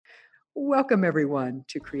Welcome, everyone,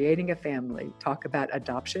 to Creating a Family, talk about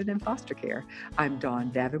adoption and foster care. I'm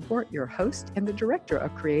Dawn Davenport, your host and the director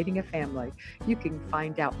of Creating a Family. You can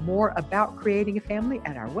find out more about Creating a Family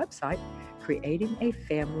at our website,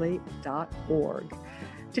 creatingafamily.org.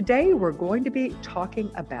 Today, we're going to be talking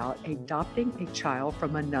about adopting a child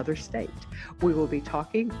from another state. We will be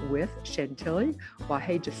talking with Chantilly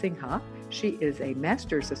Waheja-Singha. She is a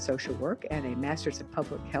Master's of Social Work and a Master's of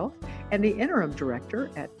Public Health and the Interim Director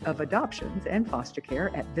of Adoptions and Foster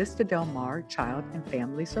Care at Vista Del Mar Child and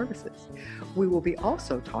Family Services. We will be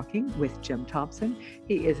also talking with Jim Thompson.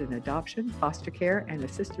 He is an adoption, foster care, and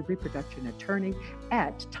assisted reproduction attorney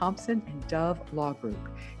at Thompson and Dove Law Group.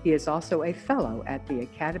 He is also a fellow at the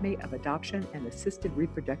Academy of Adoption and Assisted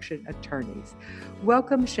Reproduction Attorneys.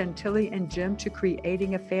 Welcome, Chantilly and Jim, to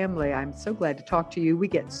Creating a Family. I'm so glad to talk to you. We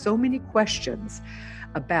get so many questions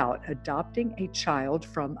about adopting a child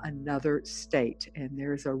from another state, and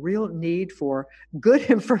there's a real need for good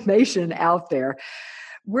information out there.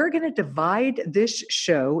 We're going to divide this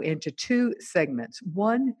show into two segments.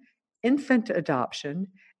 One, infant adoption,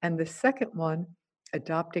 and the second one,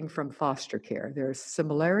 adopting from foster care. There are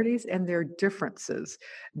similarities and there are differences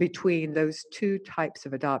between those two types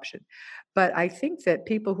of adoption. But I think that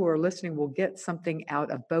people who are listening will get something out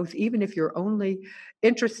of both, even if you're only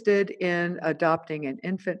interested in adopting an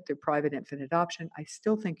infant through private infant adoption. I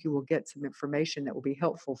still think you will get some information that will be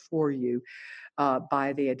helpful for you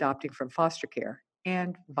by the adopting from foster care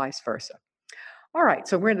and vice versa. All right,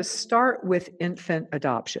 so we're going to start with infant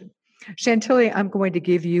adoption. Chantilly, I'm going to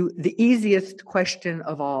give you the easiest question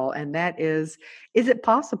of all, and that is it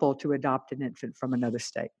possible to adopt an infant from another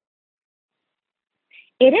state?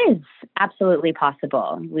 It is absolutely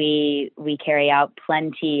possible. We carry out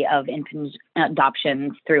plenty of infant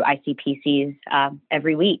adoptions through ICPCs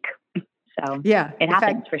every week. So yeah, it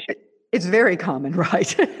happens for sure. It's very common,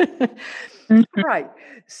 right? Mm-hmm. Right.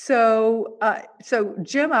 So,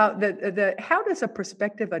 Jim, how does a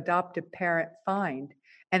prospective adoptive parent find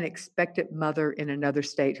an expectant mother in another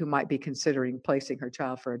state who might be considering placing her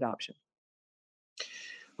child for adoption?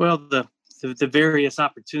 Well, the various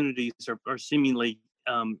opportunities are seemingly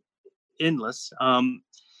endless.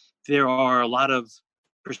 There are a lot of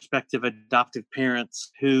prospective adoptive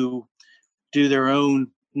parents who do their own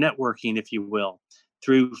networking, if you will,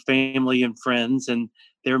 through family and friends. And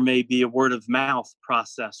there may be a word of mouth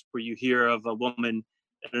process where you hear of a woman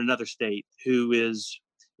in another state who is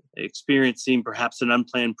experiencing perhaps an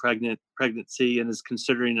unplanned pregnancy and is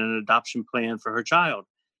considering an adoption plan for her child.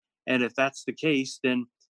 And if that's the case, then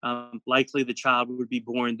likely the child would be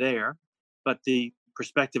born there, but the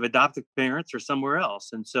prospective adoptive parents are somewhere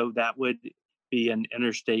else. And so that would be an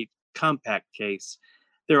interstate compact case.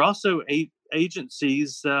 There are also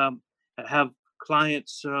agencies that have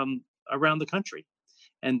clients around the country.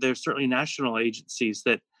 And there's certainly national agencies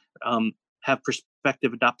that have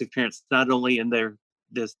prospective adoptive parents, not only in their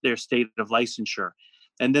state of licensure.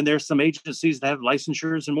 And then there's some agencies that have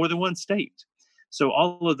licensures in more than one state. So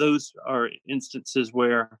all of those are instances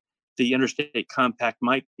where the interstate compact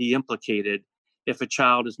might be implicated if a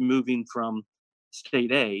child is moving from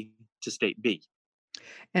state A to state B.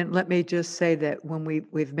 And let me just say that when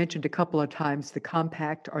we've mentioned a couple of times the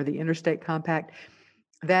compact or the interstate compact,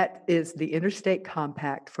 that is the interstate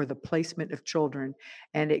compact for the placement of children,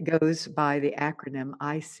 and it goes by the acronym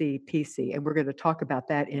ICPC. And we're going to talk about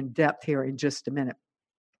that in depth here in just a minute.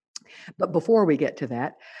 But before we get to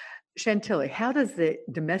that, Chantilly, how does the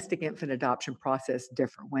domestic infant adoption process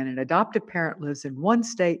differ when an adoptive parent lives in one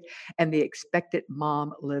state and the expectant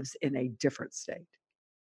mom lives in a different state?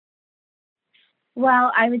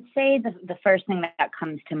 Well, I would say the first thing that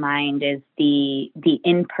comes to mind is the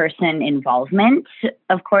in-person involvement,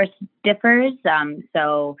 of course, differs.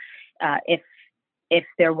 If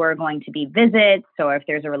there were going to be visits or if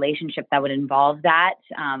there's a relationship that would involve that,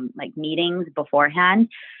 like meetings beforehand,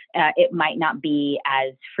 it might not be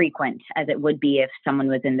as frequent as it would be if someone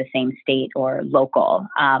was in the same state or local.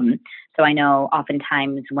 So I know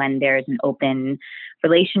oftentimes when there's an open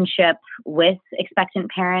relationship with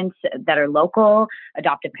expectant parents that are local,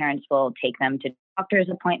 adoptive parents will take them to doctor's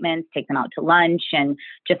appointments, take them out to lunch, and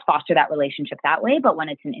just foster that relationship that way. But when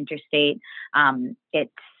it's an interstate,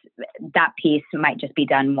 that piece might just be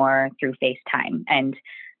done more through FaceTime. And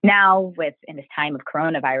now, in this time of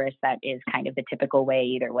coronavirus, that is kind of the typical way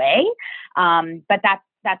either way. But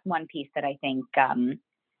that's one piece that I think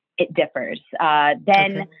it differs.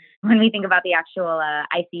 Then when we think about the actual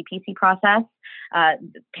ICPC process,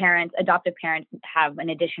 adoptive parents have an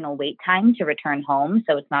additional wait time to return home.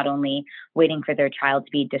 So it's not only waiting for their child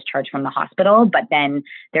to be discharged from the hospital, but then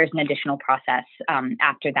there's an additional process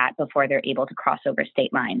after that before they're able to cross over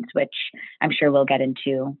state lines, which I'm sure we'll get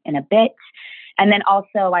into in a bit. And then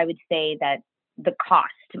also I would say that the cost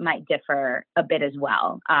might differ a bit as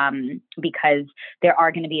well, because there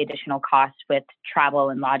are going to be additional costs with travel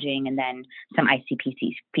and lodging, and then some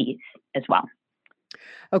ICPC fees as well.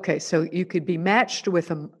 Okay, so you could be matched with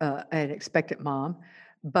an expectant mom,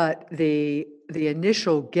 but the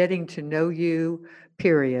initial getting to know you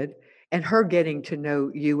period, and her getting to know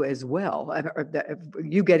you as well,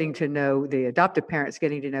 you getting to know the adoptive parents,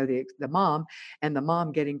 getting to know the mom, and the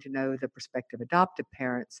mom getting to know the prospective adoptive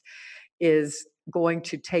parents, is going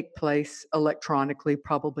to take place electronically,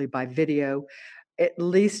 probably by video, at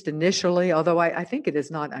least initially, although I think it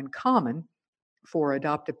is not uncommon for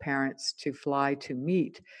adoptive parents to fly to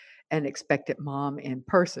meet an expectant mom in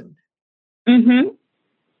person. Mm-hmm.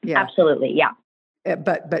 Yeah. Absolutely. Yeah.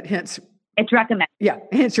 But hence, it's recommended. Yeah.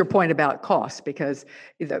 Hence your point about cost, because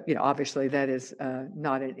obviously that is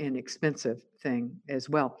not an inexpensive thing as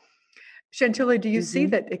well. Chantilly, do you see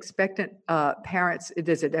that expectant parents,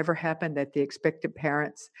 does it ever happen that the expectant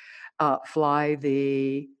parents fly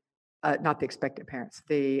not the expectant parents,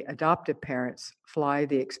 the adoptive parents fly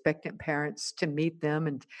the expectant parents to meet them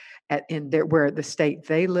and where the state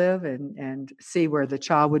they live and see where the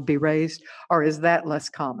child would be raised, or is that less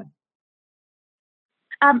common?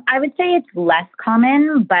 I would say it's less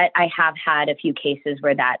common, but I have had a few cases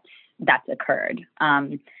where that's occurred.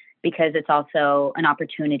 Because it's also an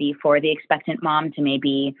opportunity for the expectant mom to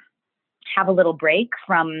maybe have a little break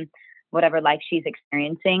from whatever life she's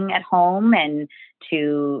experiencing at home, and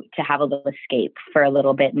to have a little escape for a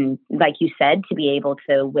little bit. And like you said, to be able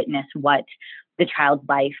to witness what the child's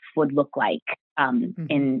life would look like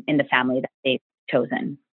in the family that they've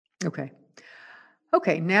chosen.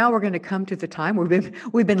 Okay, now we're going to come to the time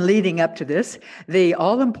we've been leading up to this, the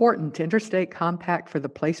all-important Interstate Compact for the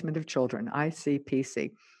Placement of Children,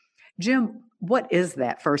 ICPC. Jim, what is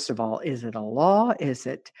that, first of all? Is it a law?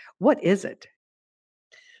 What is it?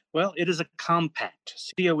 Well, it is a compact,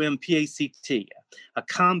 COMPACT, a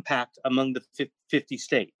compact among the 50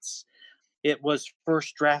 states. It was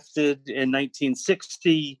first drafted in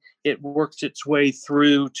 1960. It worked its way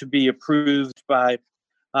through to be approved by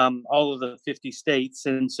all of the 50 states.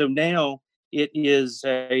 And so now it is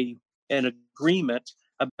an agreement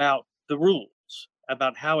about the rules,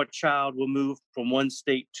 about how a child will move from one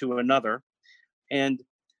state to another. And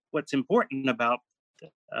what's important about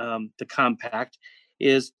the compact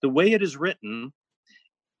is the way it is written.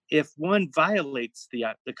 If one violates the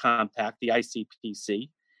compact, the ICPC,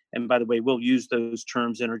 and by the way, we'll use those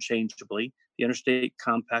terms interchangeably, the Interstate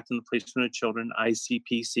Compact on the Placement of Children,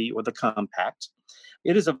 ICPC, or the compact,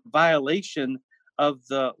 it is a violation of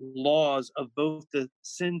the laws of both the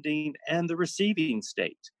sending and the receiving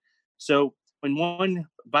state. So when one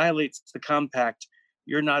violates the compact,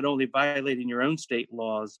 you're not only violating your own state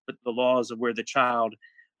laws, but the laws of where the child,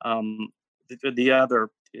 the other,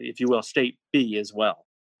 if you will, state B as well.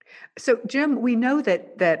 So, Jim, we know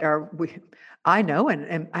I know,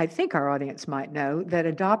 and I think our audience might know, that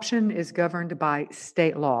adoption is governed by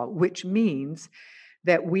state law, which means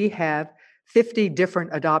that we have 50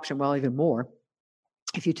 different adoption, well, even more,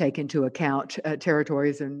 if you take into account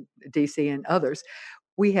territories and DC and others.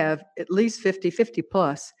 We have at least 50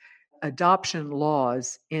 plus adoption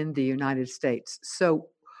laws in the United States. So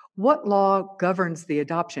what law governs the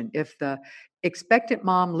adoption? If the expectant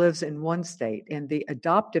mom lives in one state and the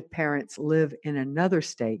adoptive parents live in another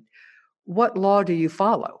state, what law do you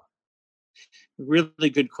follow? Really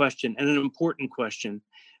good question, and an important question.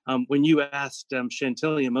 When you asked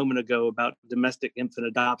Chantilly a moment ago about domestic infant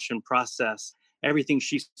adoption process, everything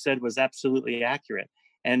she said was absolutely accurate.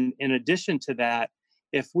 And in addition to that,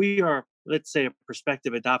 if we are, let's say, a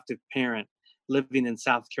prospective adoptive parent living in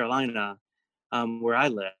South Carolina, where I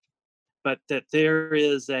live, but that there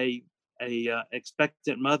is a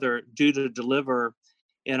expectant mother due to deliver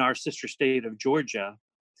in our sister state of Georgia,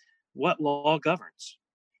 what law governs?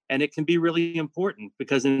 And it can be really important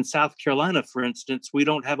because in South Carolina, for instance, we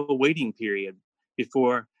don't have a waiting period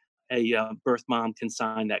before a birth mom can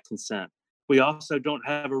sign that consent. We also don't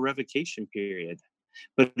have a revocation period.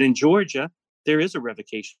 But in Georgia, there is a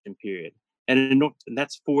revocation period. And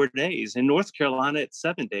that's 4 days. In North Carolina, it's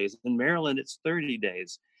 7 days. In Maryland, it's 30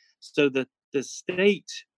 days. So the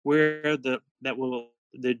state where the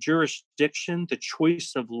jurisdiction, the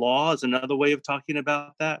choice of law is another way of talking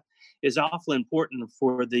about that, is awfully important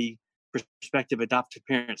for the prospective adoptive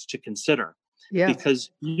parents to consider. Yeah.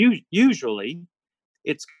 Because usually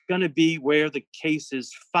it's going to be where the case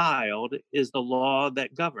is filed is the law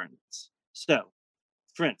that governs. So,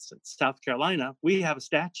 for instance, South Carolina, we have a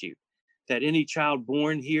statute that any child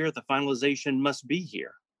born here, the finalization must be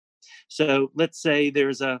here. So let's say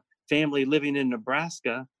there's a family living in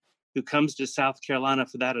Nebraska who comes to South Carolina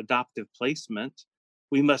for that adoptive placement.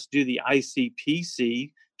 We must do the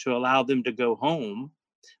ICPC to allow them to go home,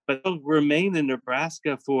 but they'll remain in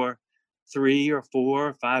Nebraska for 3 or 4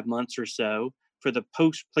 or 5 months or so for the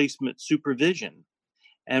post-placement supervision,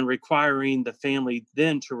 and requiring the family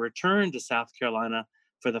then to return to South Carolina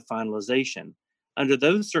for the finalization. Under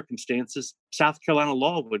those circumstances, South Carolina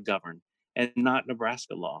law would govern and not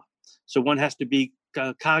Nebraska law. So one has to be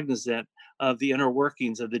cognizant of the inner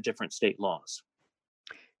workings of the different state laws.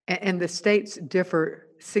 And the states differ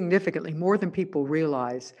significantly, more than people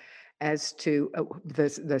realize, as to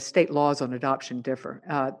the state laws on adoption differ.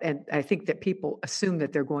 And I think that people assume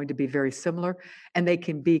that they're going to be very similar, and they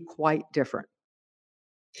can be quite different.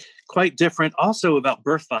 Quite different also about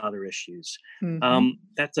birth father issues. Mm-hmm.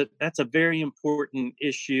 That's a very important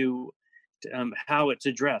issue, how it's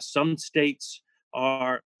addressed. Some states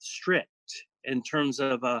are strict in terms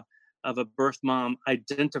of a birth mom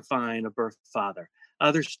identifying a birth father.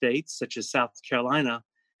 Other states, such as South Carolina,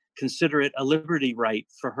 consider it a liberty right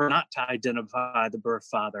for her not to identify the birth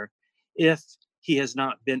father if he has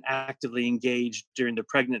not been actively engaged during the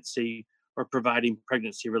pregnancy or providing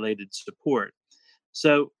pregnancy-related support.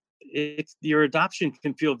 So your adoption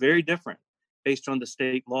can feel very different based on the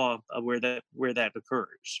state law of where that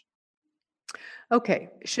occurs. Okay,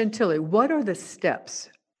 Chantilly, what are the steps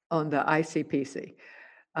on the ICPC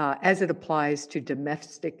as it applies to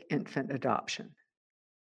domestic infant adoption?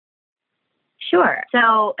 Sure.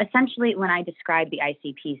 So essentially, when I describe the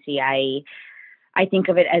ICPC, I think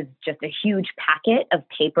of it as just a huge packet of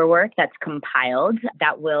paperwork that's compiled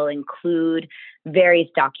that will include various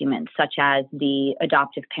documents, such as the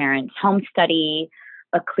adoptive parent's home study,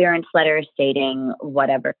 a clearance letter stating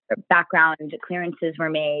whatever background clearances were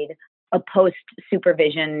made, a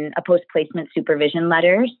post-placement supervision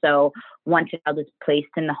letter. So once a child is placed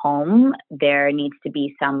in the home, there needs to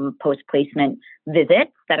be some post-placement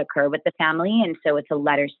visits that occur with the family. And so it's a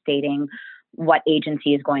letter stating what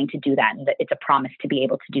agency is going to do that. And it's a promise to be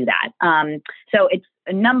able to do that. So it's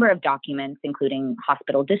a number of documents, including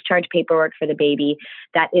hospital discharge paperwork for the baby,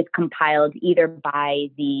 that is compiled either by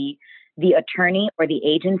the attorney or the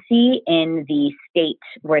agency in the state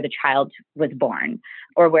where the child was born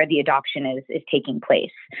or where the adoption is taking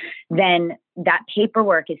place. Then that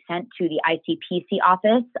paperwork is sent to the ICPC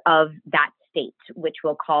office of that state, which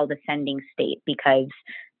we'll call the sending state, because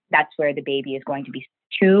that's where the baby is going to be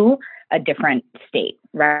to a different state,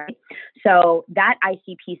 right? So that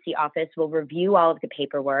ICPC office will review all of the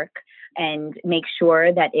paperwork and make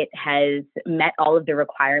sure that it has met all of the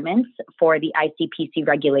requirements for the ICPC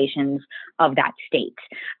regulations of that state.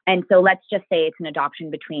 And so let's just say it's an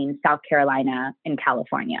adoption between South Carolina and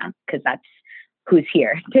California, because that's who's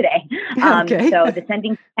here today. Okay. So the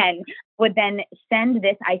sending pen would then send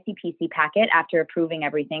this ICPC packet after approving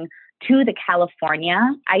everything to the California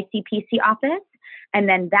ICPC office. And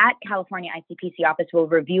then that California ICPC office will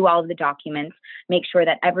review all of the documents, make sure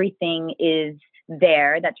that everything is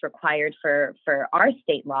there that's required for our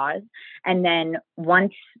state laws. And then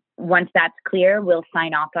once that's clear, we'll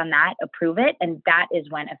sign off on that, approve it. And that is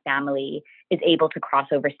when a family is able to cross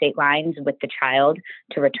over state lines with the child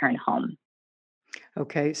to return home.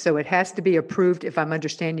 Okay, so it has to be approved, if I'm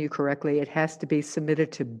understanding you correctly, it has to be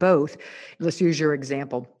submitted to both. Let's use your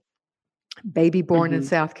example. Baby born in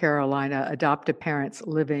South Carolina, adoptive parents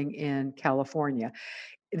living in California.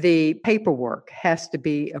 The paperwork has to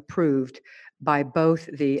be approved by both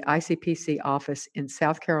the ICPC office in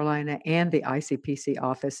South Carolina and the ICPC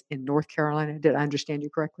office in North Carolina. Did I understand you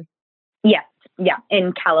correctly? Yes. Yeah.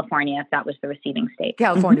 In California, if that was the receiving state.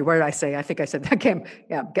 California, where did I say? I think I said, I'm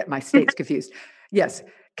getting my states confused. Yes,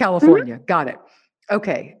 California. Got it.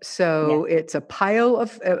 Okay, so it's a pile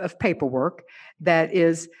of paperwork that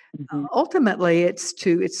is ultimately it's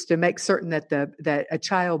to make certain that a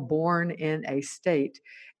child born in a state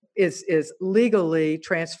is legally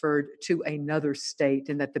transferred to another state,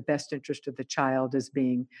 and that the best interest of the child is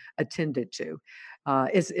being attended to.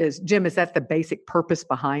 Is Jim? Is that the basic purpose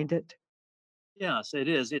behind it? Yes, it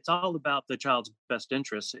is. It's all about the child's best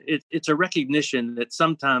interest. It's a recognition that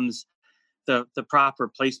sometimes the proper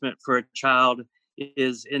placement for a child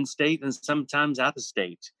is in state and sometimes out of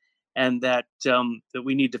state, and that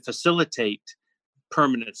we need to facilitate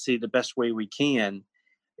permanency the best way we can.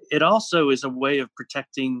 It also is a way of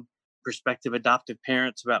protecting prospective adoptive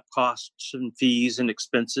parents about costs and fees and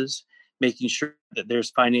expenses, making sure that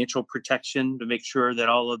there's financial protection to make sure that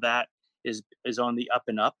all of that is on the up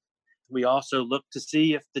and up. We also look to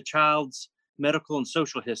see if the child's medical and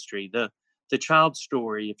social history, the child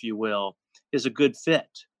story, if you will, is a good fit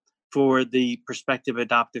for the prospective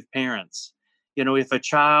adoptive parents. If a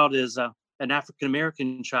child is an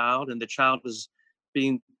African-American child and the child is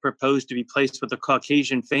being proposed to be placed with a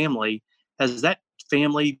Caucasian family, has that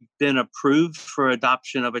family been approved for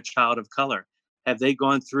adoption of a child of color? Have they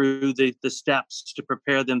gone through the steps to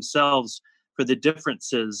prepare themselves for the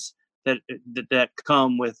differences that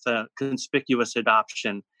come with conspicuous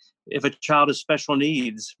adoption? If a child has special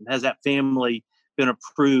needs, has that family been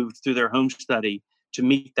approved through their home study to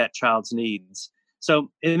meet that child's needs?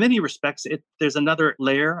 So in many respects, there's another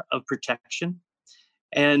layer of protection.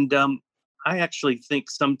 And I actually think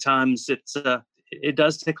sometimes it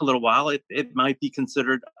does take a little while. It might be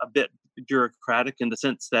considered a bit bureaucratic in the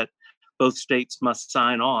sense that both states must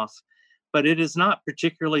sign off, but it is not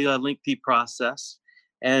particularly a lengthy process.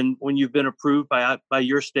 And when you've been approved by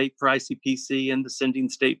your state for ICPC and the sending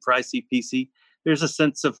state for ICPC, there's a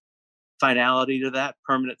sense of finality to that,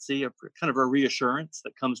 permanency, kind of a reassurance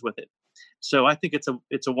that comes with it. So I think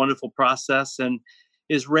it's a wonderful process, and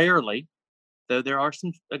is rarely, though there are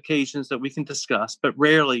some occasions that we can discuss, but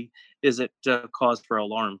rarely is it cause for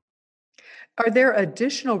alarm. Are there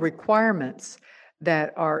additional requirements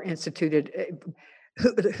that are instituted?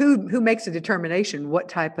 Who makes a determination what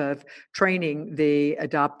type of training the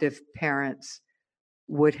adoptive parents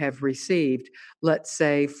would have received? Let's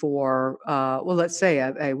say let's say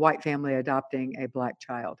a white family adopting a black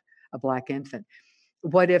child, a black infant.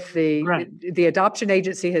 What if the adoption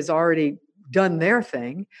agency has already done their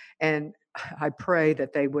thing, and I pray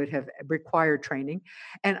that they would have required training.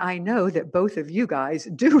 And I know that both of you guys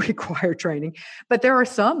do require training, but there are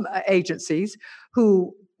some agencies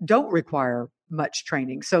who don't require much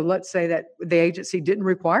training. So let's say that the agency didn't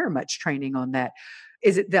require much training on that.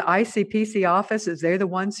 Is it the ICPC office? Is they the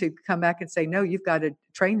ones who come back and say, no, you've got to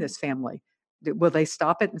train this family? Will they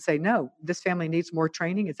stop it and say, no, this family needs more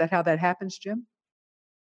training? Is that how that happens, Jim?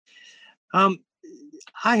 I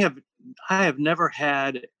have never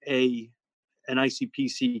had an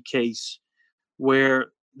ICPC case where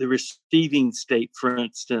the receiving state, for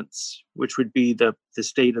instance, which would be the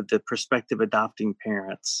state of the prospective adopting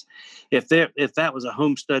parents, if that was a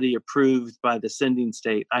home study approved by the sending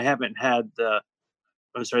state, I haven't had the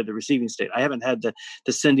receiving state. I haven't had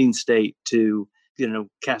the sending state to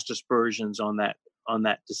cast aspersions on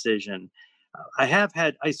that decision. I have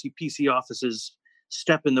had ICPC offices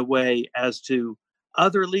step in the way as to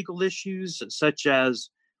other legal issues, such as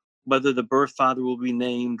whether the birth father will be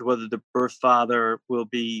named, whether the birth father will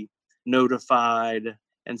be notified,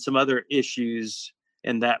 and some other issues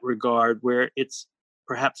in that regard, where it's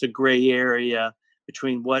perhaps a gray area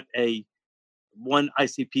between what one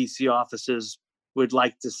ICPC offices would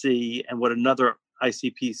like to see and what another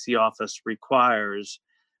ICPC office requires.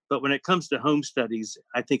 But when it comes to home studies,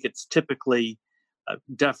 I think it's typically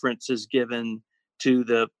deference is given to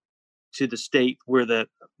the state where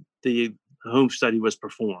the home study was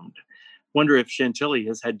performed. Wonder if Chantilly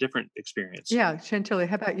has had different experience. Yeah, Chantilly,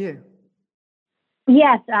 how about you?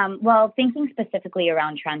 Yes. Well, thinking specifically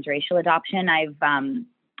around transracial adoption, I've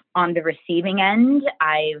on the receiving end,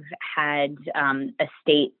 I've had a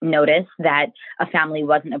state notice that a family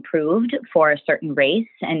wasn't approved for a certain race.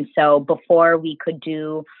 And so before we could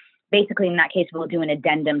basically in that case, we'll do an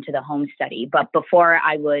addendum to the home study. But before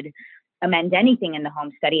I would amend anything in the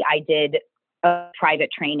home study, I did a private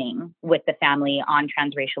training with the family on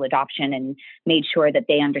transracial adoption and made sure that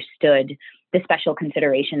they understood the special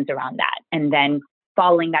considerations around that. And then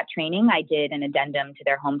following that training, I did an addendum to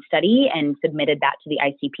their home study and submitted that to the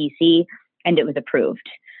ICPC, and it was approved.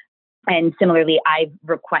 And similarly, I've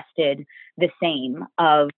requested the same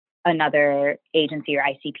of another agency or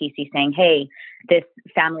ICPC saying, hey, this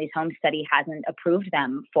family's home study hasn't approved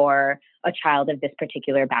them for a child of this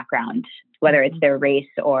particular background, whether it's their race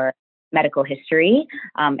or medical history.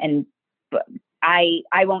 And I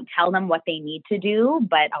won't tell them what they need to do,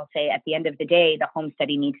 but I'll say at the end of the day, the home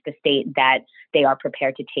study needs to state that they are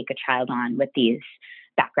prepared to take a child on with these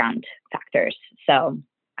background factors. So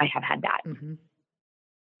I have had that. Mm-hmm.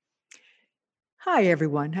 Hi,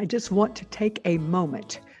 everyone. I just want to take a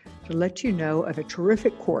moment to let you know of a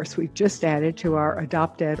terrific course we've just added to our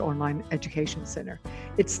Adopt Ed Online Education Center.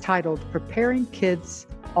 It's titled Preparing Kids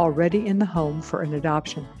Already in the Home for an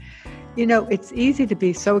Adoption. You know, it's easy to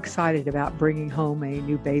be so excited about bringing home a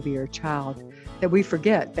new baby or child that we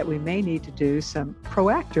forget that we may need to do some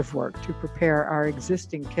proactive work to prepare our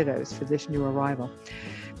existing kiddos for this new arrival.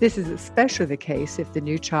 This is especially the case if the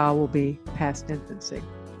new child will be past infancy.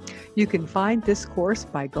 You can find this course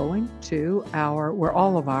by going to where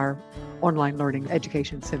all of our online learning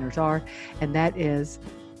education centers are, and that is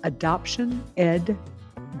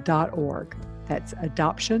adoptioned.org. That's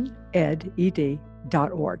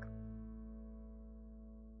adoptioned.org.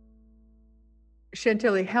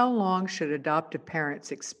 Chantilly, how long should adoptive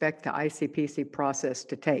parents expect the ICPC process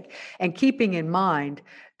to take? And keeping in mind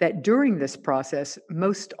that during this process,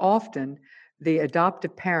 most often the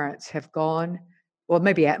adoptive parents have gone, well,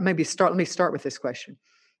 let me start with this question.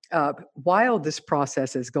 While this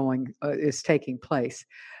process is taking place,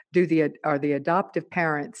 are the adoptive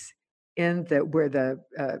parents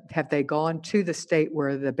have they gone to the state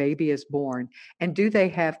where the baby is born, and do they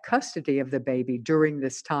have custody of the baby during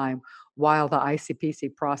this time while the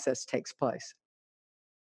ICPC process takes place?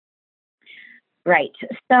 Right.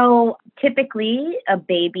 So typically a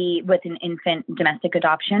baby with an infant domestic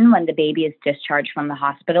adoption, when the baby is discharged from the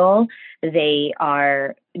hospital, they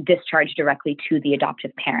are discharged directly to the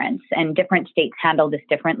adoptive parents. And different states handle this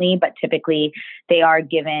differently, but typically they are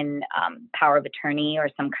given power of attorney or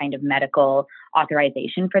some kind of medical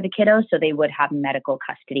authorization for the kiddo. So they would have medical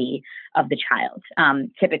custody of the child,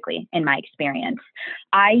 typically, in my experience.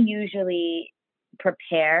 I usually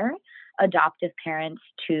prepare adoptive parents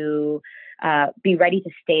to be ready to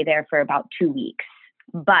stay there for about 2 weeks.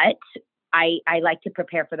 But I like to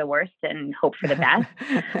prepare for the worst and hope for the best.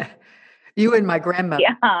 You and my grandmother.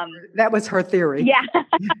 Yeah, that was her theory. Yeah.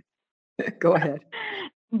 Go ahead.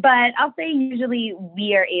 But I'll say usually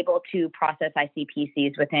we are able to process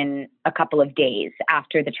ICPCs within a couple of days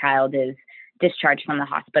after the child is discharged from the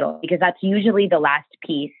hospital, because that's usually the last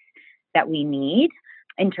piece that we need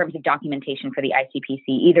in terms of documentation for the ICPC,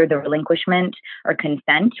 either the relinquishment or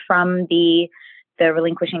consent from the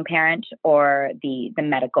relinquishing parent, or the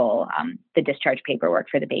medical, the discharge paperwork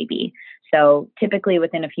for the baby. So typically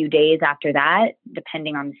within a few days after that,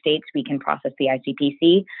 depending on the states, we can process the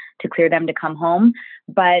ICPC to clear them to come home.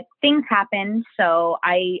 But things happen. So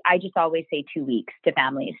I just always say 2 weeks to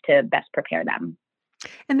families to best prepare them.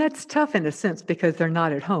 And that's tough in a sense because they're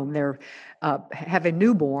not at home. They're have a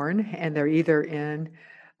newborn, and they're either in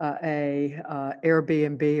a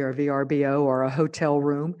Airbnb or VRBO or a hotel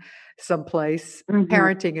room someplace,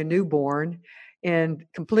 parenting a newborn in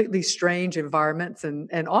completely strange environments,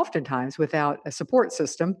 and oftentimes without a support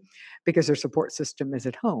system because their support system is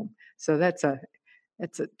at home. So that's a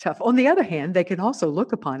tough. On the other hand, they can also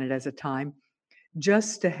look upon it as a time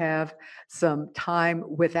just to have some time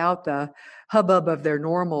without the hubbub of their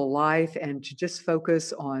normal life, and to just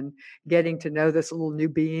focus on getting to know this little new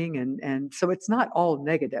being. And so it's not all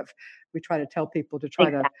negative. We try to tell people to try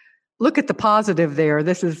to look at the positive there.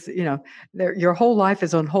 This is, your whole life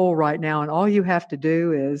is on hold right now, and all you have to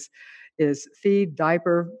do is feed,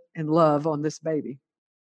 diaper, and love on this baby.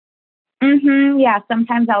 Yeah,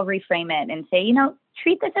 sometimes I'll reframe it and say,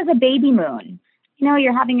 treat this as a baby moon.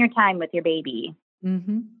 You're having your time with your baby.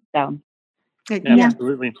 So,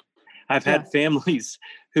 absolutely. I've had families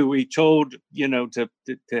who we told, to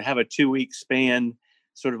have a 2-week span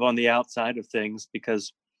sort of on the outside of things,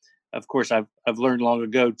 because of course I've learned long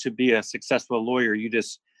ago, to be a successful lawyer, you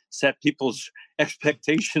just set people's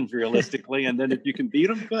expectations realistically, and then if you can beat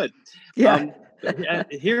them, good.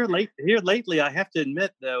 Here lately, I have to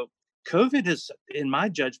admit though, COVID has, in my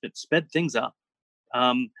judgment, sped things up.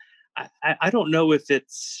 I don't know if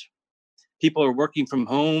it's people are working from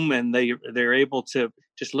home and they're able to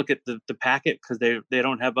just look at the packet because they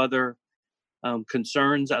don't have other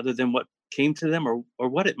concerns other than what came to them, or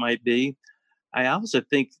what it might be. I also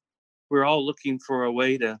think we're all looking for a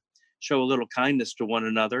way to show a little kindness to one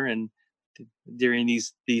another, and during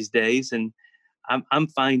these days. And I'm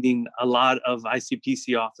finding a lot of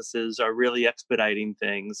ICPC offices are really expediting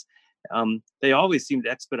things. They always seem to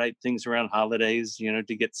expedite things around holidays,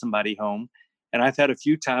 to get somebody home. And I've had a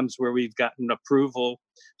few times where we've gotten approval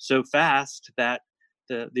so fast that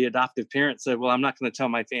the adoptive parent said, "Well, I'm not going to tell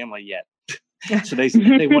my family yet." So they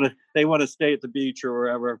want to stay at the beach or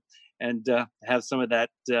wherever and have some of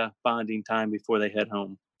that bonding time before they head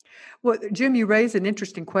home. Well, Jim, you raise an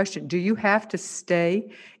interesting question. Do you have to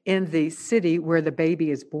stay in the city where the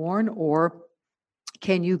baby is born, or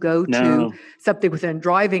can you go to something within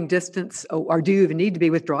driving distance, or do you even need to be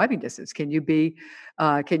with driving distance? Can you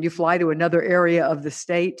fly to another area of the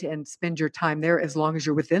state and spend your time there as long as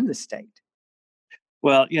you're within the state?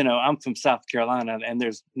 Well, I'm from South Carolina, and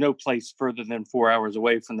there's no place further than 4 hours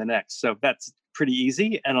away from the next. So that's pretty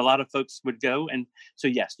easy. And a lot of folks would go. And so,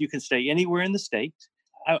 yes, you can stay anywhere in the state.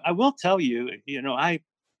 I will tell you,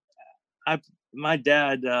 my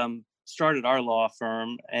dad started our law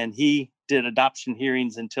firm, and he did adoption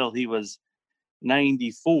hearings until he was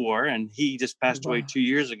 94, and he just passed away 2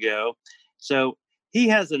 years ago. So he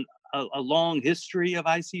has a long history of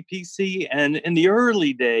ICPC. And in the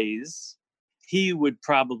early days, he would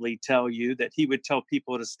probably tell you that he would tell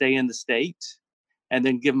people to stay in the state and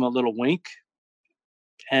then give them a little wink,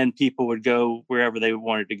 and people would go wherever they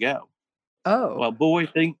wanted to go. Oh. Well, boy,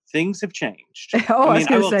 things have changed. Oh, I mean,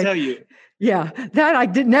 I will say, tell you. Yeah, that I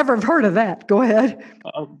did never have heard of that. Go ahead.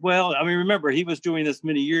 Well, I mean, remember, he was doing this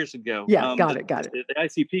many years ago. Yeah, got it. The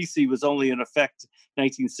ICPC was only in effect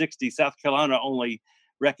 1960. South Carolina only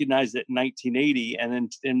recognized it in 1980. And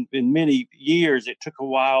then in many years, it took a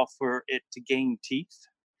while for it to gain teeth.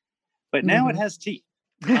 But now it has teeth.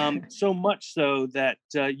 So much so that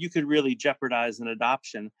you could really jeopardize an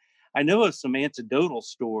adoption. I know of some anecdotal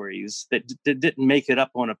stories that didn't make it up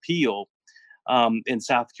on appeal in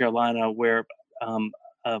South Carolina, where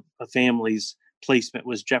a family's placement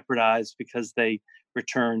was jeopardized because they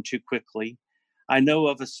returned too quickly. I know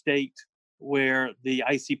of a state where the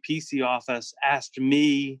ICPC office asked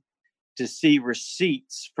me to see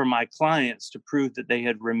receipts from my clients to prove that they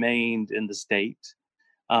had remained in the state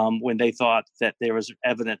when they thought that there was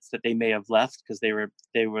evidence that they may have left because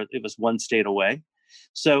it was one state away.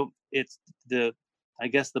 So I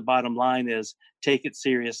guess the bottom line is take it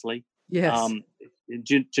seriously. Yes.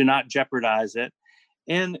 Do not jeopardize it.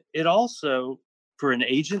 And it also, for an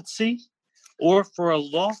agency or for a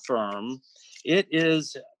law firm, it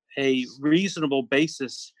is a reasonable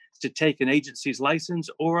basis to take an agency's license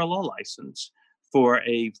or a law license for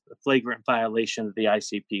a flagrant violation of the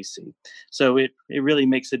ICPC. So it really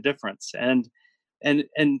makes a difference. And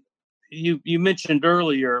you mentioned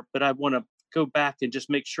earlier, but I want to go back and just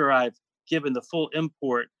make sure I've given the full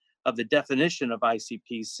import of the definition of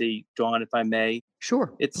ICPC, Dawn, if I may.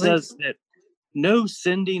 Sure. It says that no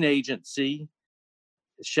sending agency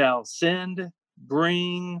shall send,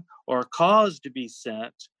 bring, or cause to be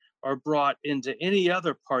sent or brought into any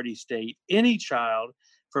other party state any child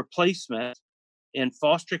for placement in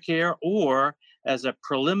foster care or as a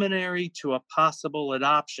preliminary to a possible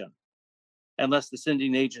adoption, unless the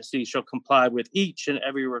sending agency shall comply with each and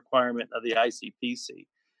every requirement of the ICPC.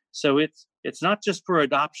 So it's not just for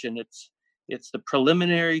adoption, it's the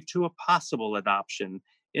preliminary to a possible adoption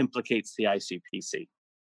implicates the ICPC.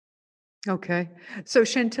 Okay. So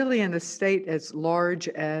Chantilly, in a state as large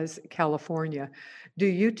as California, do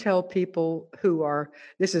you tell people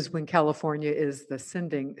this is when California is the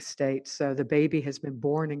sending state, so the baby has been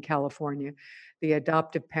born in California, the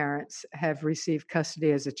adoptive parents have received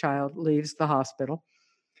custody as the child leaves the hospital,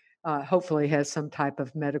 hopefully has some type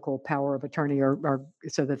of medical power of attorney or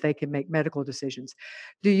so that they can make medical decisions.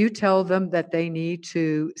 Do you tell them that they need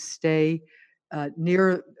to stay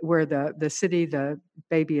near where the city the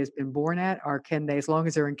baby has been born at, or can they, as long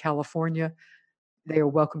as they're in California, they are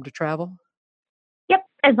welcome to travel? Yep,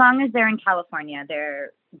 as long as they're in California,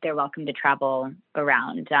 they're welcome to travel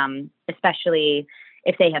around, especially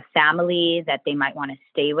if they have family that they might want to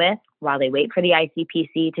stay with while they wait for the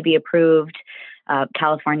ICPC to be approved.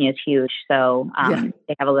 California is huge, so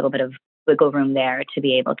they have a little bit of wiggle room there to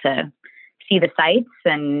be able to see the sights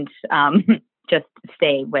and just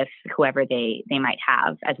stay with whoever they might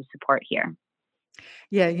have as a support here.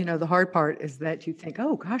 Yeah, the hard part is that you think,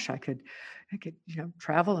 oh gosh, I could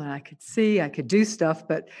travel and I could do stuff,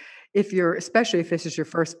 but especially if this is your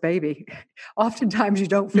first baby, oftentimes you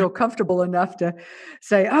don't feel comfortable enough to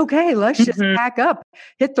say, okay, let's just pack up,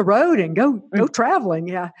 hit the road and go traveling.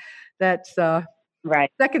 Yeah, that's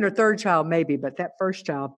right. Second or third child maybe, but that first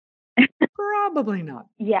child, probably not.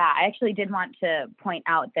 Yeah, I actually did want to point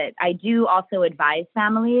out that I do also advise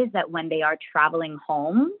families that when they are traveling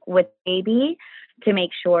home with baby, to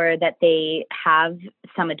make sure that they have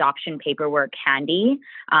some adoption paperwork handy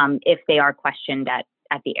if they are questioned at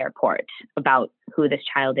the airport about who this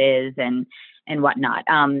child is and whatnot.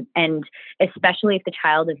 And especially if the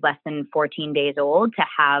child is less than 14 days old, to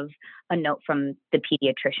have a note from the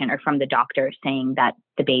pediatrician or from the doctor saying that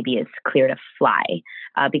the baby is clear to fly,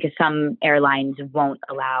 because some airlines won't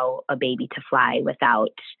allow a baby to fly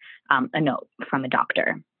without a note from a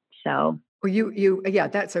doctor. So. Well, yeah,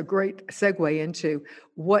 that's a great segue into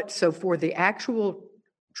so for the actual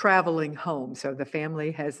traveling home, so the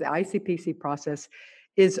family has the ICPC process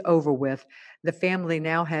is over with. The family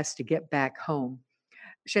now has to get back home.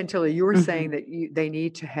 Chantilly, you were saying that they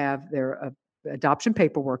need to have their adoption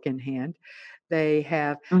paperwork in hand. They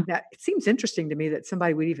have now. It seems interesting to me that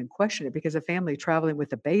somebody would even question it, because a family traveling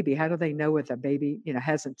with a baby, how do they know if the baby,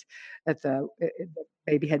 that the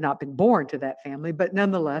baby had not been born to that family? But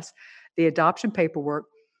nonetheless, the adoption paperwork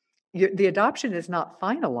the adoption is not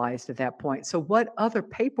finalized at that point. So, what other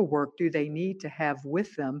paperwork do they need to have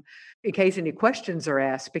with them in case any questions are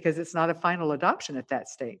asked? Because it's not a final adoption at that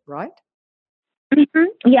state, right?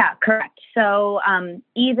 Yeah, correct. So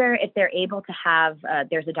either if they're able to have,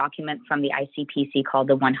 there's a document from the ICPC called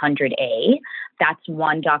the 100A. That's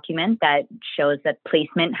one document that shows that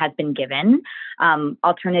placement has been given.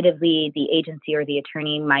 Alternatively, the agency or the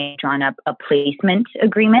attorney might draw up a placement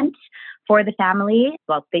agreement for the family.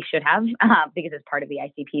 Well, they should have because it's part of the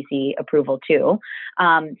ICPC approval too.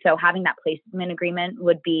 So having that placement agreement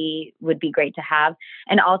would be great to have.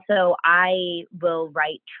 And also, I will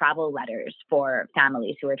write travel letters for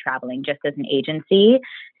families who are traveling just as an agency,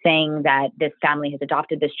 saying that this family has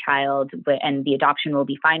adopted this child and the adoption will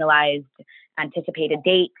be finalized, anticipated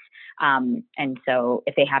dates. And so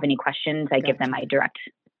if they have any questions, I give them my direct.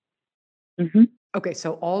 Mm-hmm. Okay,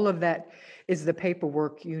 so all of that is the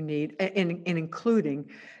paperwork you need, and including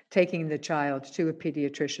taking the child to a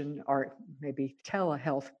pediatrician, or maybe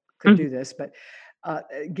telehealth could do this, but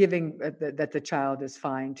giving that the child is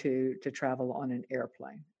fine to travel on an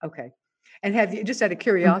airplane. Okay. And have you, just out of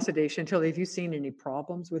curiosity, Chantilly, have you seen any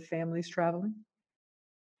problems with families traveling?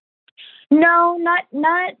 No,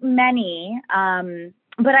 not many.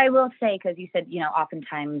 But I will say, because you said,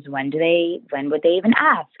 oftentimes when would they even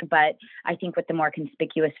ask? But I think with the more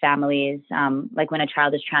conspicuous families, like when a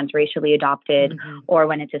child is transracially adopted or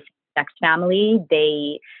when it's a sex family,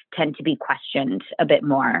 they tend to be questioned a bit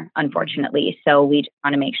more, unfortunately. So we just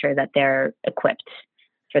want to make sure that they're equipped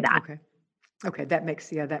for that. Okay. That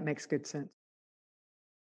makes good sense.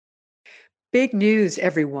 Big news,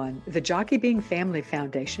 everyone. The Jockey Bean Family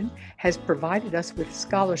Foundation has provided us with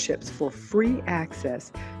scholarships for free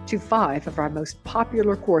access to 5 of our most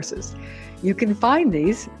popular courses. You can find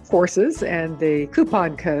these courses and the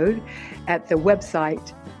coupon code at the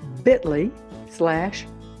website bit.ly/JBF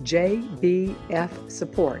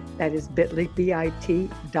support. That is bit.ly,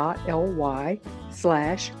 bit.ly/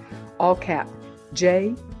 all cap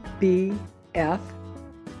JBF,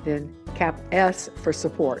 then cap S for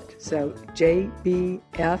support. So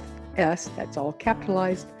JBFS, that's all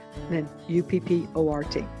capitalized, and then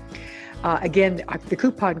UPPORT. Again, the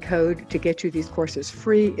coupon code to get you these courses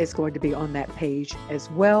free is going to be on that page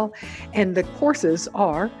as well. And the courses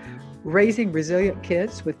are Raising Resilient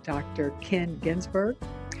Kids with Dr. Ken Ginsberg,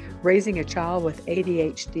 Raising a Child with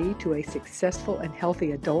ADHD to a Successful and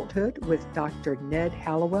Healthy Adulthood with Dr. Ned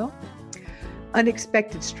Hallowell,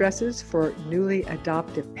 Unexpected Stresses for Newly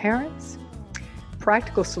Adoptive Parents,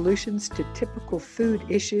 Practical Solutions to Typical Food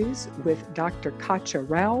Issues with Dr. Katja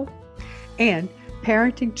Rao, and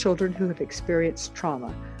Parenting Children Who Have Experienced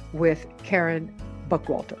Trauma with Karen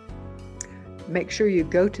Buckwalter. Make sure you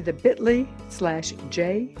go to the bit.ly/JBF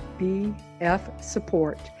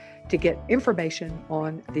support to get information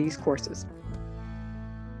on these courses.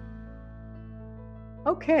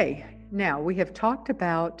 Okay, now we have talked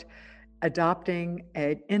about adopting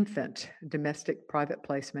an infant, domestic private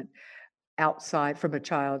placement, outside from a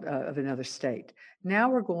child of another state. Now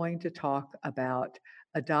we're going to talk about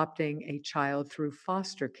adopting a child through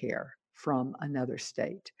foster care from another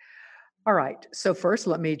state. All right, so first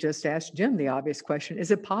let me just ask Jim the obvious question.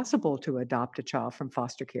 Is it possible to adopt a child from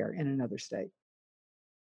foster care in another state?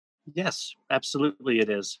 Yes, absolutely it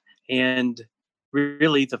is. And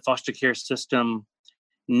really the foster care system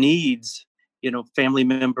needs, family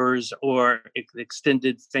members or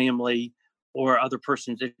extended family or other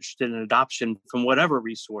persons interested in adoption from whatever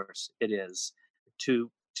resource it is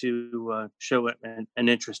to show an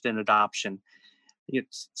interest in adoption.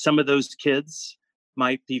 Some of those kids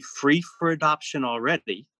might be free for adoption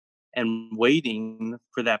already and waiting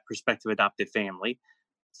for that prospective adoptive family.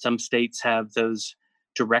 Some states have those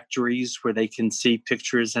directories where they can see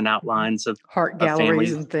pictures and outlines of heart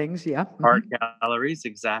galleries and things. Yeah. Art galleries,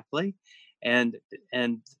 exactly. And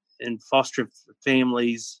foster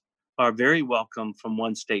families are very welcome from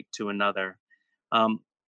one state to another.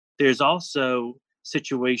 There's also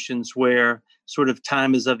situations where sort of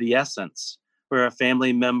time is of the essence, where a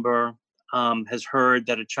family member has heard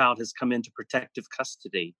that a child has come into protective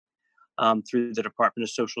custody through the Department of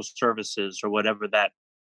Social Services or whatever that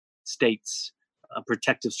state's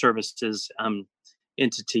protective services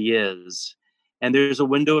entity is. And there's a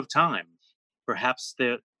window of time. Perhaps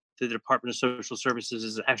the Department of Social Services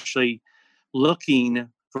is actually looking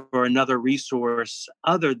for another resource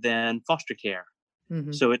other than foster care.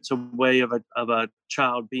 So it's a way of a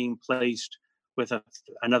child being placed with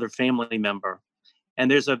another family member. And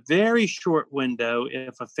there's a very short window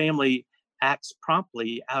if a family acts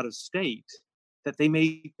promptly out of state that they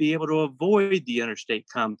may be able to avoid the interstate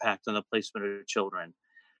compact on the placement of children.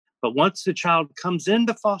 But once the child comes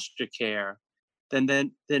into foster care,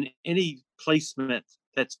 then any placement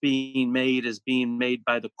that's being made is being made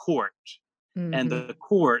by the court, and Mm-hmm. the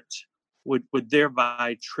court would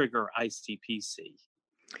thereby trigger ICPC.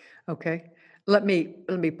 Okay. Let me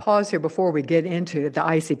pause here before we get into the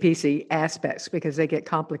ICPC aspects because they get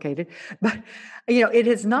complicated. But it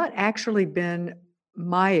has not actually been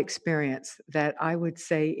my experience that I would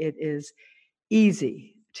say it is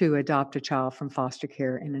easy to adopt a child from foster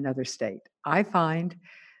care in another state. I find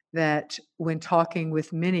that when talking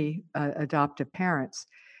with many adoptive parents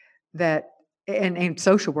that and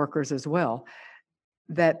social workers as well,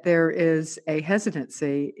 that there is a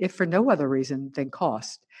hesitancy, if for no other reason than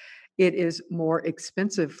cost. It is more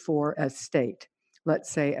expensive for a state. Let's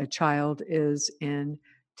say a child is in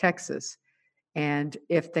Texas, and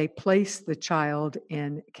if they place the child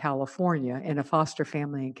in California, in a foster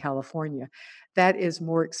family in California, that is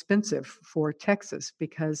more expensive for Texas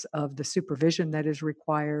because of the supervision that is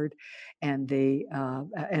required and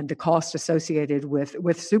the cost associated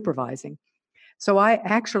with supervising. So I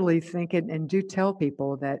actually think and do tell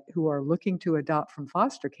people that who are looking to adopt from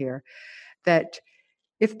foster care that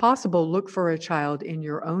if possible, look for a child in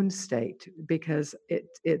your own state because it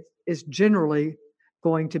is generally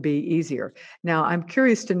going to be easier. Now, I'm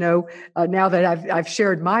curious to know now that I've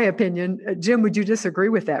shared my opinion, Jim, would you disagree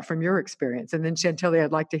with that from your experience? And then Chantilly,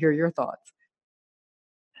 I'd like to hear your thoughts.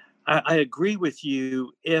 I agree with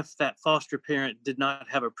you if that foster parent did not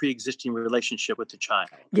have a pre-existing relationship with the child.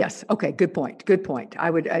 Yes. Okay. Good point. Good point.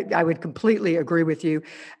 I would completely agree with you.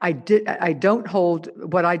 I don't hold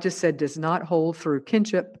what I just said does not hold through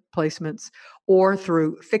kinship placements or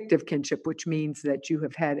through fictive kinship, which means that you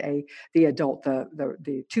have had the adult,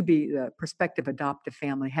 the prospective adoptive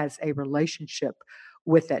family has a relationship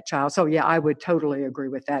with that child. So yeah, I would totally agree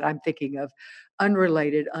with that. I'm thinking of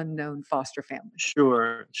unrelated, unknown foster families.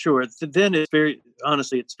 Sure. Then it's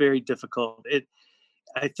very difficult.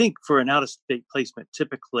 I think for an out-of-state placement,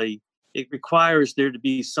 typically it requires there to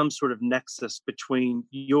be some sort of nexus between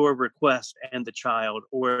your request and the child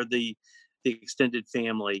or the extended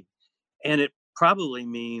family. And it probably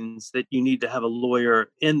means that you need to have a lawyer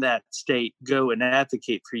in that state go and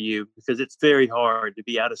advocate for you because it's very hard to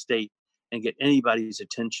be out of state and get anybody's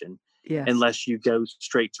attention Yes. unless you go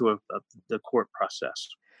straight to the court process.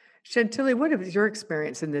 Chantilly, what is your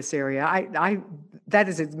experience in this area? That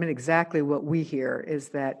has been exactly what we hear is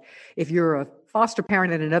that if you're a foster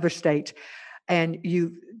parent in another state and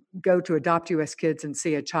you go to Adopt US Kids and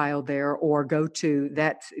see a child there, or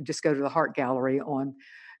just go to the Heart Gallery on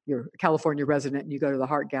your California resident and you go to the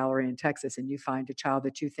Heart Gallery in Texas and you find a child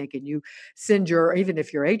that you think and you send even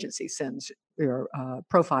if your agency sends your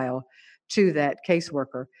profile to that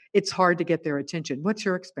caseworker, it's hard to get their attention. What's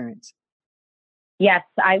your experience? Yes,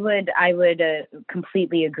 I would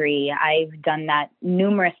completely agree. I've done that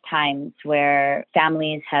numerous times where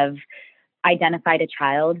families have identified a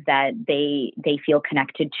child that they feel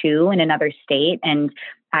connected to in another state, and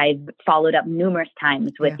I've followed up numerous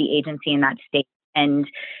times with the agency in that state, and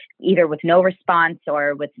either with no response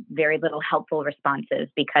or with very little helpful responses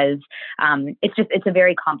because it's a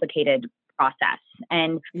very complicated process.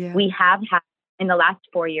 And we have had in the last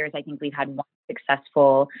 4 years, I think we've had one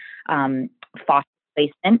successful foster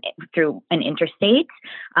placement through an interstate.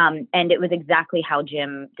 And it was exactly how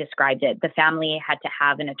Jim described it. The family had to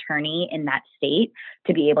have an attorney in that state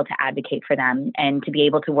to be able to advocate for them and to be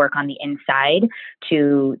able to work on the inside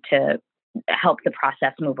to help the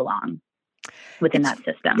process move along within that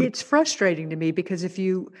system. It's frustrating to me because it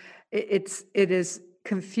is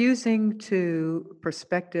confusing to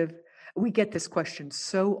perspective. We get this question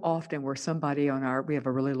so often where somebody we have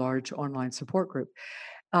a really large online support group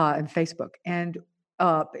in Facebook, and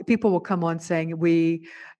people will come on saying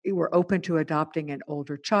we're open to adopting an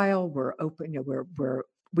older child. We're open.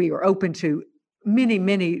 We are open to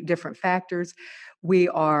many different factors. We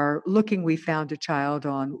found a child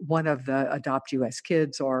on one of the Adopt US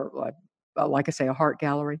Kids or like I say, a Heart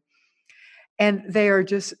Gallery. And they are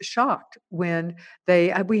just shocked when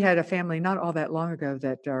we had a family not all that long ago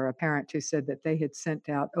a parent who said that they had sent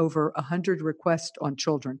out over 100 requests on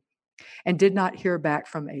children and did not hear back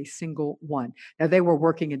from a single one. Now they were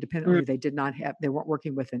working independently. They weren't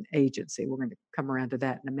working with an agency. We're going to come around to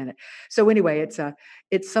that in a minute. So anyway,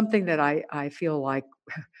 it's something that I feel like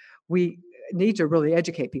we need to really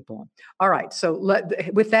educate people on. All right. So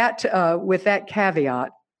with that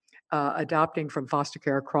caveat, adopting from foster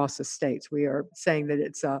care across the states, we are saying that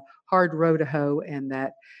it's a hard row to hoe and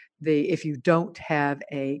that if you don't have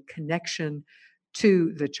a connection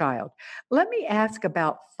to the child. Let me ask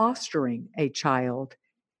about fostering a child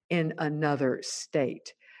in another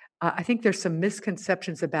state. I think there's some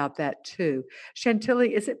misconceptions about that too.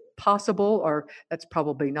 Chantilly, is it possible, or that's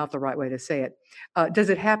probably not the right way to say it? Does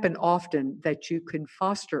it happen often that you can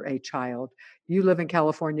foster a child? You live in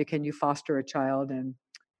California. Can you foster a child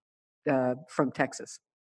from Texas?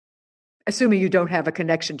 Assuming you don't have a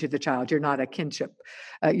connection to the child, you're not a kinship,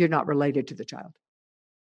 you're not related to the child.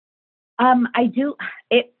 I do.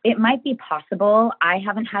 It might be possible. I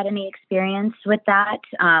haven't had any experience with that.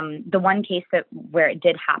 The one case where it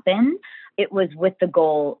did happen, it was with the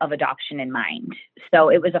goal of adoption in mind. So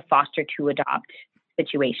it was a foster to adopt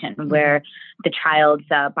situation where the child's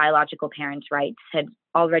biological parents' rights had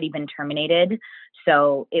already been terminated.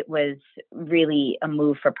 So it was really a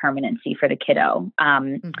move for permanency for the kiddo.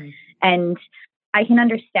 And I can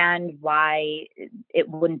understand why it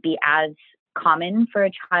wouldn't be as common for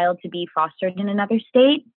a child to be fostered in another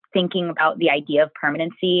state, thinking about the idea of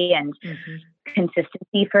permanency and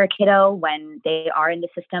consistency for a kiddo when they are in the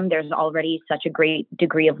system. There's already such a great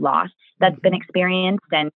degree of loss that's been experienced.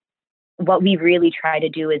 And what we really try to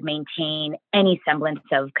do is maintain any semblance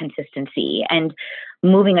of consistency, and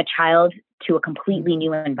moving a child to a completely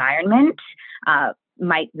new environment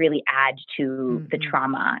might really add to the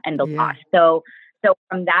trauma and the loss. So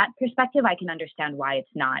from that perspective, I can understand why it's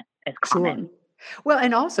not as common. Sure. Well,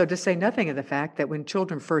 and also to say nothing of the fact that when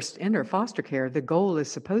children first enter foster care, the goal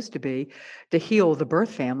is supposed to be to heal the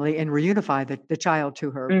birth family and reunify the child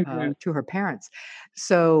to her parents.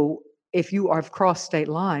 So if you have crossed state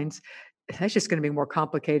lines, that's just going to be more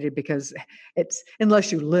complicated, because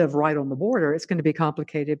unless you live right on the border, it's going to be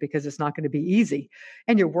complicated because it's not going to be easy.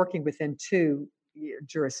 And you're working within two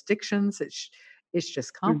jurisdictions. It's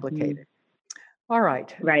just complicated. All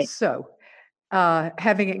right. Right. So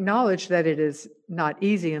having acknowledged that it is not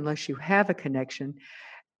easy unless you have a connection,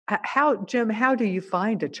 Jim, how do you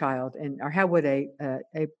find a child, or how would a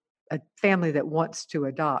family that wants to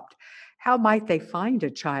adopt, how might they find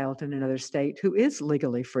a child in another state who is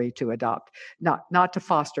legally free to adopt, not to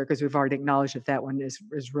foster, because we've already acknowledged that one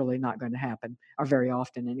is really not going to happen, or very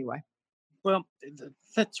often anyway. Well,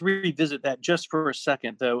 let's revisit that just for a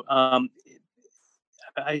second, though.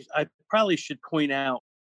 I probably should point out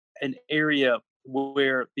an area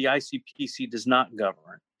where the ICPC does not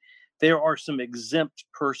govern. There are some exempt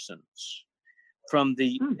persons from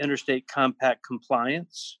the interstate compact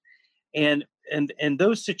compliance. And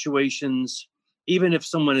those situations, even if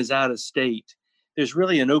someone is out of state, there's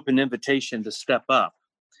really an open invitation to step up.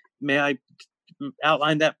 May I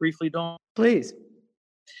outline that briefly, Dawn? Please.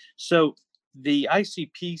 So the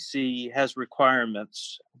ICPC has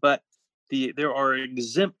requirements, but there are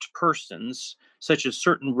exempt persons, such as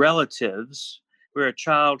certain relatives, where a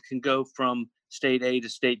child can go from state A to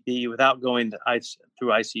state B without going through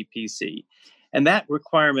ICPC. And that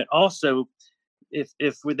requirement also, if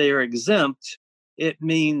they are exempt, it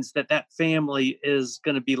means that family is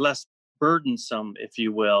going to be less burdensome, if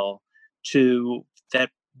you will, to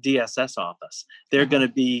that DSS office. They're going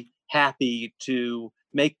to be happy to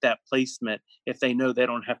make that placement if they know they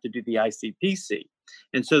don't have to do the ICPC.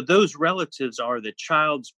 And so those relatives are the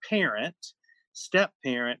child's parent,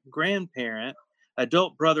 step-parent, grandparent,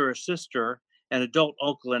 adult brother or sister, and adult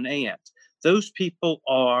uncle and aunt. Those people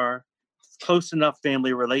are close enough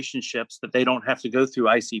family relationships that they don't have to go through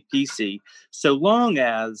ICPC, so long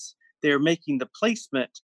as they're making the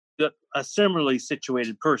placement to a similarly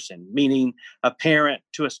situated person, meaning a parent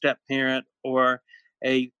to a step-parent or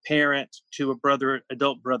a parent to a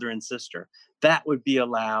adult brother and sister. That would be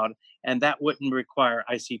allowed, and that wouldn't require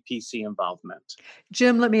ICPC involvement.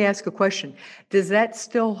 Jim, let me ask a question. Does that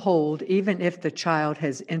still hold even if the child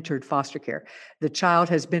has entered foster care? The child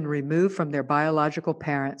has been removed from their biological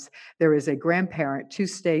parents. There is a grandparent 2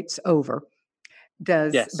 states over.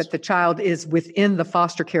 Yes. But the child is within the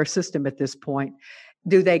foster care system at this point.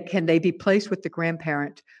 Can they be placed with the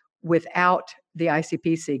grandparent without the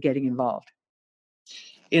ICPC getting involved?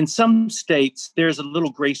 In some states, there's a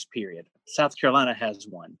little grace period. South Carolina has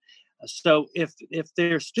one. So if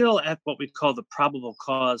they're still at what we call the probable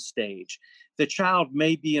cause stage, the child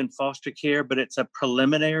may be in foster care, but it's a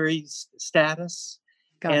preliminary status.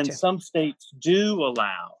 Gotcha. And some states do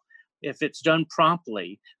allow, if it's done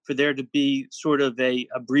promptly, for there to be sort of a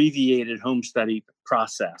abbreviated home study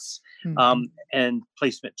process and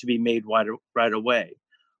placement to be made right away.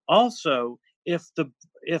 Also, if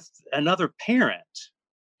another parent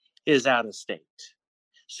is out of state,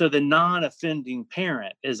 so the non-offending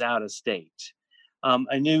parent is out of state,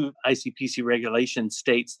 a new ICPC regulation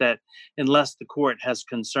states that unless the court has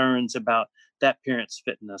concerns about that parent's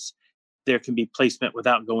fitness, there can be placement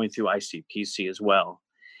without going through ICPC as well.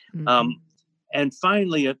 And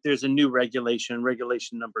finally, there's a new regulation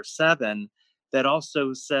number 7, that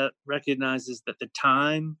also recognizes that the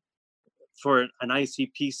time for an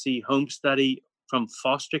ICPC home study from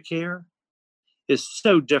foster care is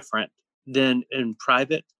so different than in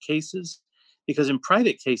private cases, because in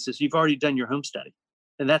private cases, you've already done your home study,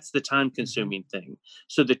 and that's the time consuming thing.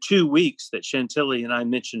 So the 2 weeks that Chantilly and I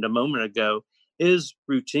mentioned a moment ago is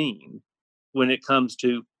routine when it comes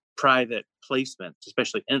to private placements,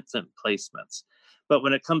 especially infant placements. But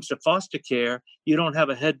when it comes to foster care, you don't have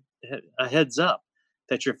a heads up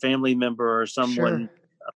that your family member or someone,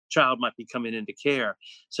 a child might be coming into care.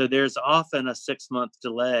 So there's often a 6-month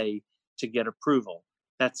delay to get approval.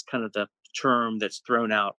 That's kind of the term that's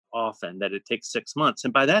thrown out often, that it takes 6 months.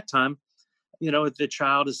 And by that time, the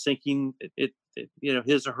child is sinking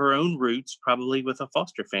his or her own roots, probably with a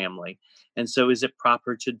foster family. And so is it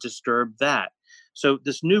proper to disturb that? So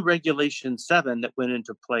this new Regulation 7 that went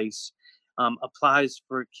into place applies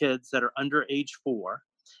for kids that are under age 4,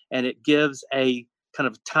 and it gives a kind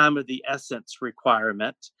of time of the essence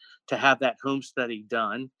requirement to have that home study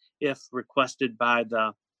done if requested by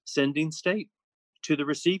the sending state to the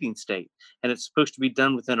receiving state. And it's supposed to be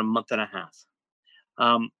done within a month and a half.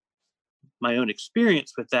 My own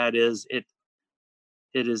experience with that is it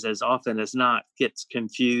is, as often as not, gets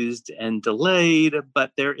confused and delayed,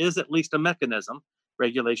 but there is at least a mechanism,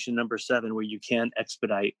 Regulation number 7, where you can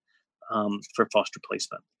expedite for foster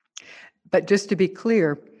placement. But just to be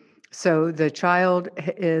clear, so the child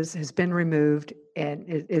has been removed and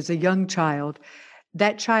is a young child.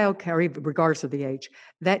 That child, regardless of the age,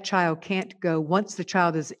 that child can't go, once the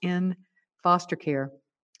child is in foster care,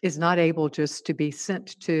 is not able just to be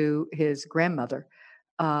sent to his grandmother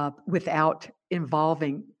without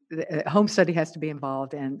involving, home study has to be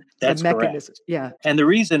involved, and that's the mechanism. Correct. Yeah. And the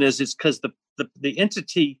reason is because the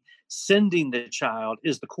entity sending the child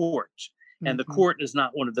is the court, and the court is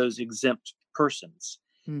not one of those exempt persons.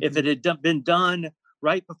 If it had been done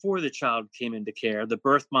right before the child came into care, the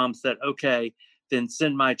birth mom said, okay, then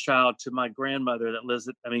send my child to my grandmother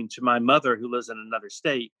to my mother who lives in another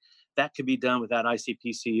state. That could be done without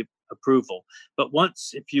ICPC approval. But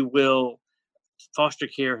once, if you will, foster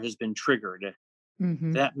care has been triggered,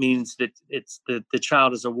 that means that it's the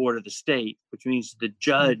child is a ward of the state, which means the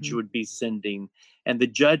judge would be sending, and the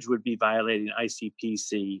judge would be violating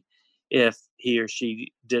ICPC if he or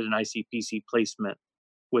she did an ICPC placement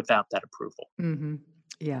without that approval.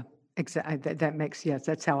 Yeah, exactly. That makes, yes,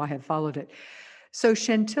 that's how I have followed it. So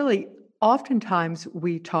Chantilly, oftentimes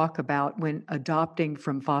we talk about when adopting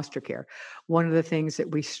from foster care, one of the things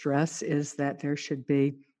that we stress is that there should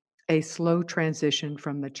be a slow transition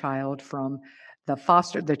from the child from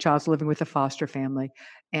the child's living with a foster family.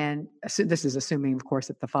 And so this is assuming, of course,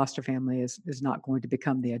 that the foster family is not going to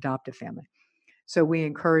become the adoptive family. So we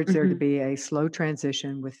encourage there to be a slow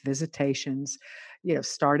transition with visitations,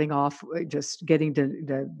 starting off just getting to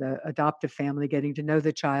the adoptive family, getting to know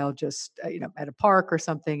the child just, at a park or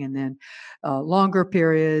something, and then longer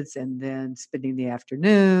periods, and then spending the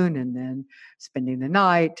afternoon, and then spending the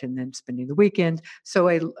night, and then spending the weekend. So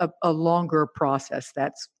a longer process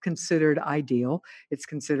that's considered ideal. It's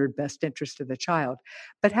considered best interest of the child.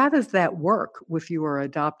 But how does that work if you are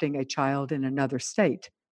adopting a child in another state?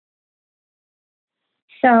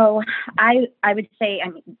 So I would say,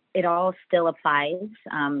 it all still applies,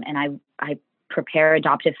 and I prepare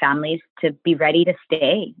adoptive families to be ready to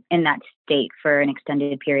stay in that state for an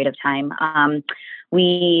extended period of time.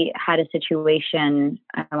 We had a situation,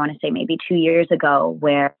 I want to say maybe 2 years ago,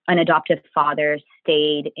 where an adoptive father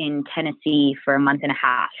stayed in Tennessee for a month and a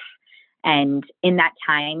half. And in that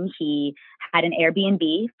time, he had an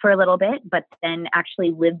Airbnb for a little bit, but then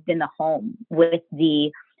actually lived in the home with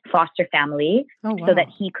the foster family. Oh, wow. So that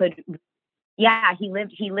he could, he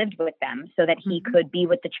lived with them so that he could be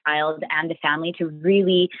with the child and the family to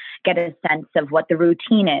really get a sense of what the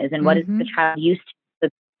routine is and what is the child used to. So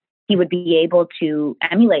he would be able to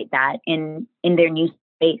emulate that in their new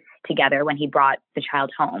space together when he brought the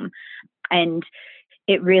child home. And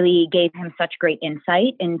it really gave him such great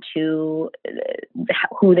insight into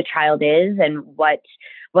who the child is and what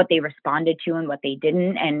they responded to and what they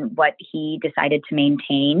didn't, and what he decided to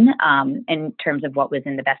maintain in terms of what was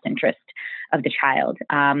in the best interest of the child.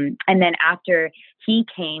 And then after he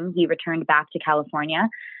returned back to California.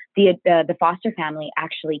 The foster family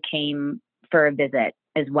actually came for a visit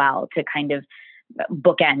as well to kind of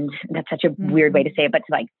bookend. That's such a weird way to say it, but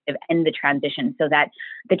to end the transition so that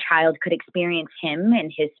the child could experience him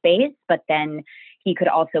in his space, but then he could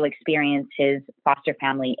also experience his foster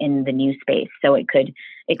family in the new space. So it could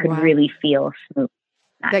wow. really feel smooth.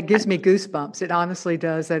 That gives me goosebumps. It honestly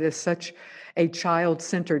does. That is such a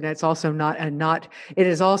child-centered. That's also it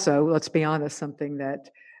is also, let's be honest, something that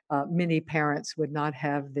many parents would not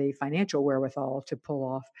have the financial wherewithal to pull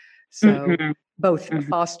off. So Mhm. both Mhm.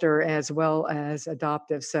 foster as well as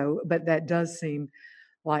adoptive. So, but that does seem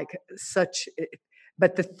like such.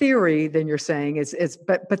 But the theory, then you're saying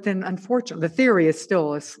but then unfortunately, the theory is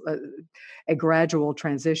still a gradual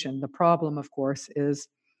transition. The problem, of course, is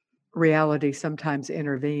reality sometimes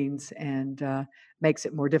intervenes and makes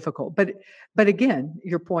it more difficult. But again,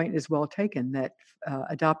 your point is well taken that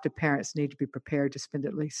adoptive parents need to be prepared to spend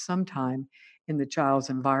at least some time in the child's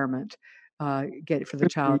environment, get for the Mhm.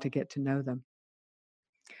 child to get to know them.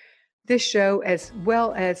 This show, as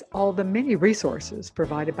well as all the many resources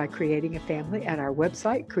provided by Creating a Family at our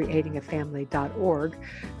website, creatingafamily.org,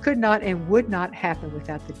 could not and would not happen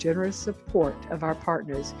without the generous support of our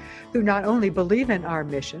partners who not only believe in our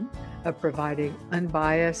mission of providing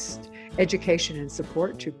unbiased education and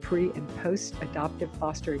support to pre- and post-adoptive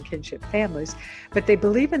foster and kinship families, but they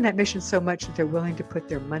believe in that mission so much that they're willing to put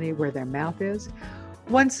their money where their mouth is.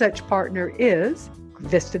 One such partner is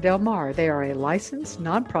Vista Del Mar. They are a licensed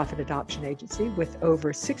nonprofit adoption agency with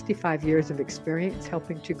over 65 years of experience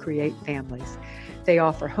helping to create families. They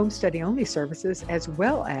offer home study only services as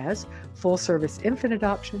well as full service infant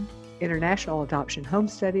adoption, international adoption home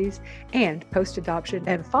studies, and post adoption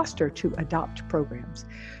and foster to adopt programs.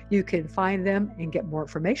 You can find them and get more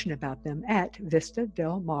information about them at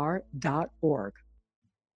vistadelmar.org.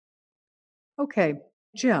 Okay,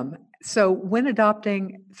 Jim. So, when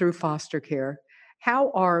adopting through foster care,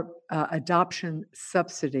 how are adoption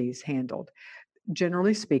subsidies handled?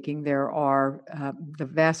 Generally speaking, there are the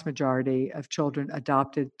vast majority of children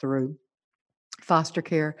adopted through foster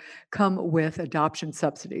care come with adoption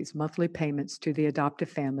subsidies, monthly payments to the adoptive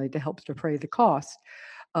family to help defray the cost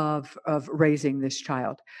of raising this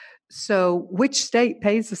child. So, which state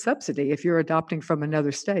pays the subsidy if you're adopting from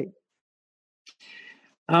another state?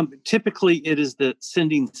 Typically, it is the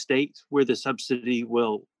sending state where the subsidy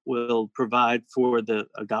will provide for the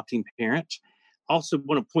adopting parent. Also,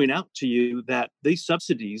 want to point out to you that these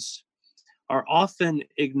subsidies are often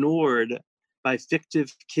ignored by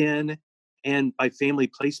fictive kin and by family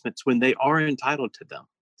placements when they are entitled to them.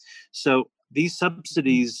 So these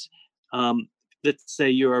subsidies, um, let's say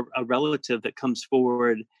you're a relative that comes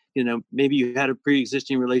forward, maybe you had a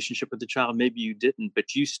pre-existing relationship with the child, maybe you didn't,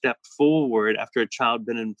 but you stepped forward after a child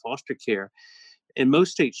been in foster care. In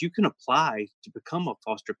most states, you can apply to become a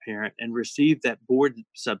foster parent and receive that board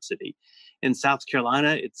subsidy. In South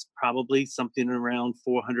Carolina, it's probably something around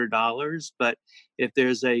 $400. But if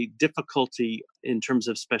there's a difficulty in terms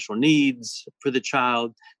of special needs for the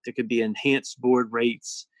child, there could be enhanced board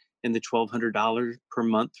rates in the $1,200 per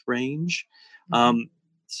month range. Mhm.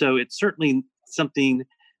 So it's certainly something,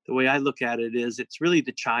 the way I look at it is it's really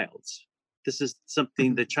the child's. This is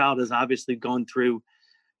something Mhm. the child has obviously gone through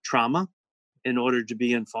trauma in order to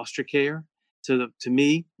be in foster care. So to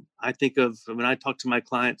me, I think of when I talk to my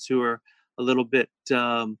clients who are a little bit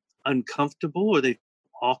uncomfortable or they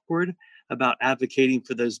awkward about advocating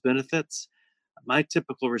for those benefits. My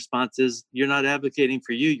typical response is, "You're not advocating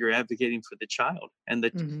for you; you're advocating for the child."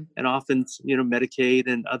 Mhm. And often, Medicaid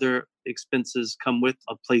and other expenses come with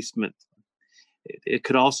a placement. It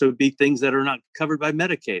could also be things that are not covered by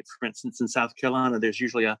Medicaid. For instance, in South Carolina, there's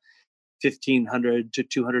usually a $1,500 to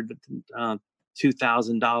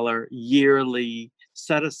 $2,000 yearly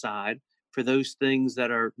set aside for those things that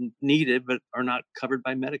are needed but are not covered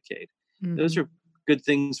by Medicaid. Those Mhm. are good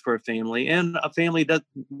things for a family, and a family that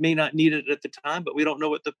may not need it at the time, but we don't know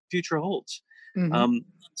what the future holds. Mhm. Um,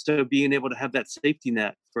 so being able to have that safety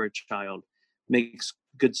net for a child makes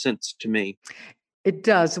good sense to me. It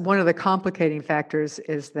does. One of the complicating factors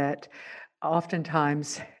is that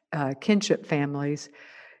oftentimes kinship families,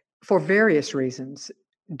 for various reasons,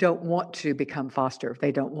 don't want to become foster.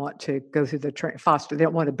 They don't want to go through the foster. They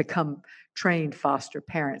don't want to become trained foster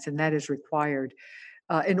parents, and that is required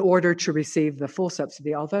in order to receive the full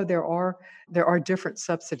subsidy. Although there are different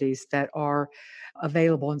subsidies that are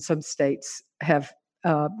available, and some states have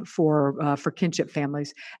for kinship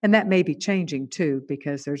families, and that may be changing too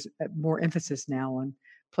because there's more emphasis now on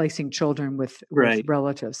placing children with Right.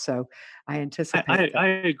 relatives. So I anticipate I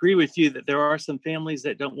that. agree with you that there are some families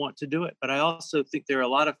that don't want to do it, but I also think there are a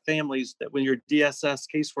lot of families that when your DSS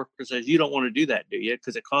caseworker says you don't want to do that, do you?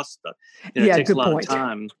 Because it costs, it Yeah, takes a good lot of point.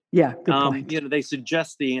 time. Yeah, good point. They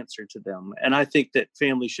suggest the answer to them, and I think that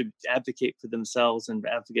families should advocate for themselves and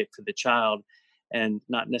advocate for the child, and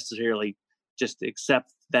not necessarily just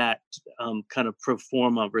accept that kind of pro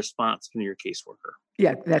forma response from your caseworker.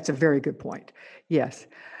 Yeah, that's a very good point. Yes.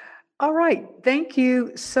 All right. Thank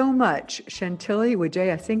you so much, Chantilly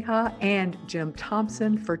Wijayasinghe and Jim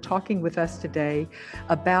Thompson, for talking with us today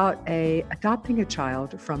about adopting a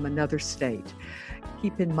child from another state.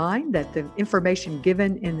 Keep in mind that the information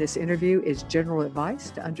given in this interview is general advice.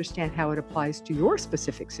 To understand how it applies to your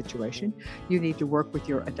specific situation, you need to work with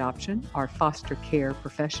your adoption or foster care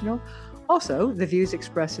professional. Also, the views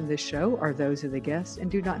expressed in this show are those of the guests and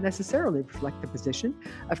do not necessarily reflect the position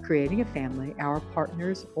of creating a family, our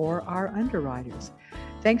partners, or our underwriters.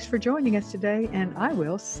 Thanks for joining us today, and I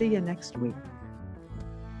will see you next week.